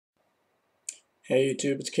Hey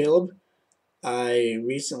YouTube, it's Caleb. I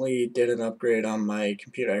recently did an upgrade on my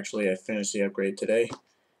computer. Actually, I finished the upgrade today.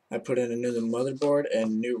 I put in a new motherboard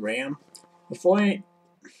and new RAM. Before I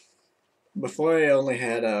before I only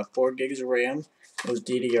had 4 gigs of RAM. It was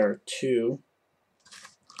DDR2.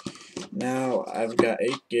 Now I've got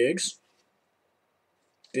 8 gigs,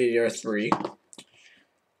 DDR3.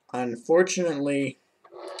 Unfortunately,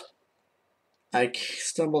 I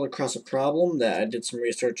stumbled across a problem that I did some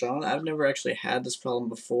research on. I've never actually had this problem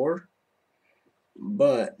before,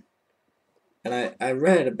 but I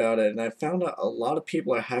read about it and I found out a lot of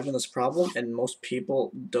people are having this problem and most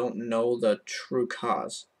people don't know the true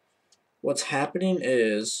cause. What's happening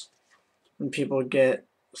is when people get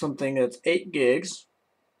something that's 8 gigs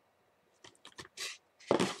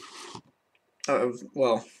of,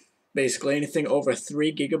 well, basically anything over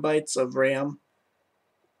 3 gigabytes of RAM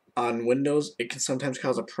on Windows, it can sometimes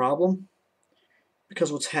cause a problem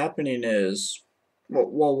because what's happening is,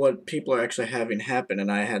 well, what people are actually having happen,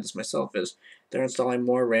 and I had this myself, is they're installing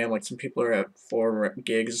more RAM. Like some people are at 4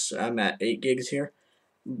 gigs, I'm at 8 gigs here,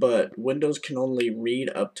 but Windows can only read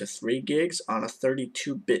up to 3 gigs on a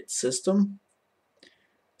 32-bit system.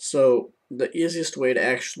 So the easiest way to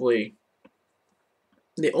actually,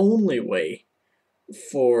 the only way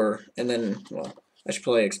for, and then, well, I should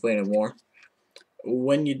probably explain it more.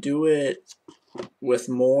 When you do it with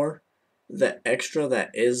more, the extra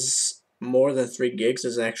that is more than 3 gigs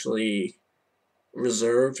is actually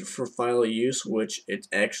reserved for file use, which it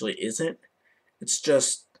actually isn't. It's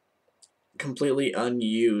just completely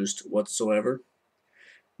unused whatsoever.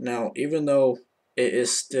 Now, even though it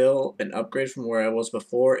is still an upgrade from where I was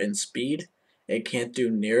before in speed, it can't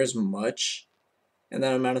do near as much in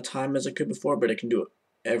that amount of time as it could before, but it can do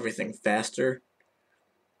everything faster.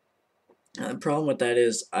 The problem with that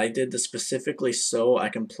is I did this specifically so I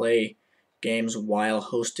can play games while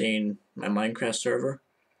hosting my Minecraft server,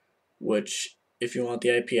 which if you want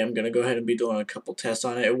the IP, I'm going to go ahead and be doing a couple tests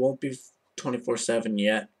on it. It won't be 24/7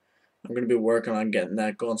 yet. I'm going to be working on getting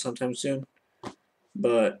that going sometime soon.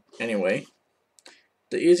 But anyway,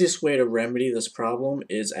 the easiest way to remedy this problem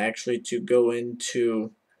is actually to go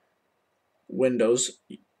into Windows.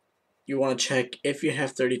 You want to check if you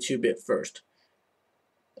have 32-bit first.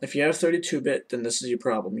 If you have 32-bit, then this is your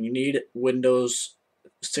problem. You need Windows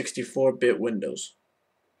 64-bit Windows,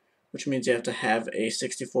 which means you have to have a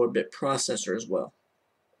 64-bit processor as well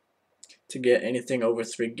to get anything over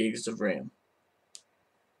 3 gigs of RAM.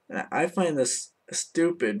 And I find this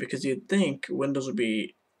stupid because you'd think Windows would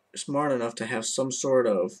be smart enough to have some sort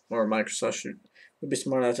of, or Microsoft would be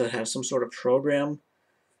smart enough to have some sort of program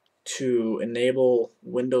to enable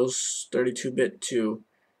Windows 32-bit to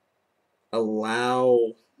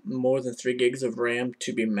allow more than 3 gigs of RAM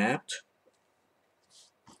to be mapped.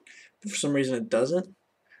 But for some reason it doesn't.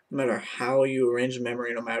 No matter how you arrange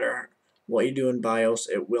memory, no matter what you do in BIOS,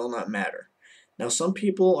 it will not matter. Now some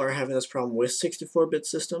people are having this problem with 64-bit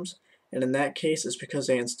systems, and in that case it's because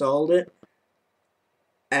they installed it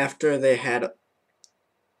after they had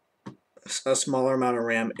a smaller amount of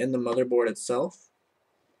RAM in the motherboard itself.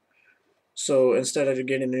 So instead of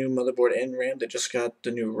getting a new motherboard and RAM, they just got the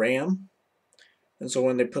new RAM. And so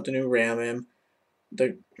when they put the new RAM in,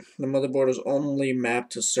 the motherboard was only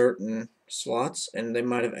mapped to certain slots, and they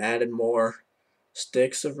might have added more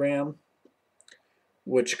sticks of RAM,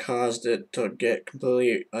 which caused it to get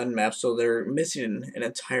completely unmapped. So they're missing an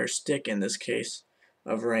entire stick in this case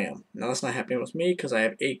of RAM. Now that's not happening with me because I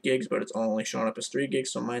have 8 gigs, but it's only showing up as 3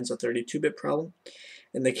 gigs, so mine's a 32-bit problem.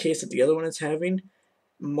 In the case that the other one is having,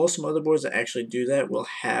 most motherboards that actually do that will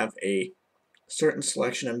have a certain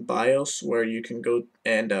selection in BIOS where you can go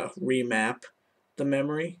and remap the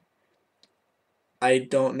memory. I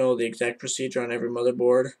don't know the exact procedure on every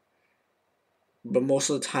motherboard, but most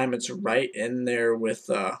of the time it's right in there with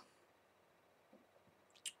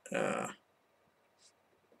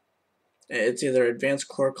it's either advanced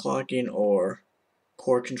core clocking or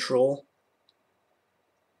core control,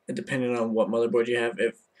 depending on what motherboard you have.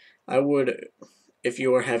 If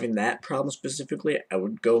you are having that problem specifically, I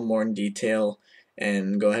would go more in detail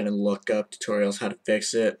and go ahead and look up tutorials how to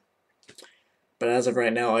fix it. But as of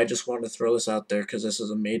right now, I just wanted to throw this out there because this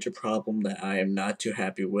is a major problem that I am not too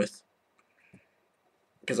happy with.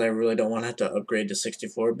 Because I really don't want to have to upgrade to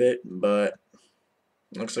 64-bit, but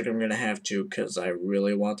looks like I'm going to have to because I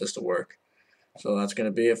really want this to work. So that's going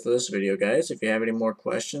to be it for this video, guys. If you have any more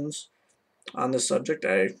questions on this subject,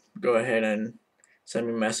 go ahead and send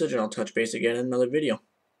me a message and I'll touch base again in another video.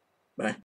 Bye.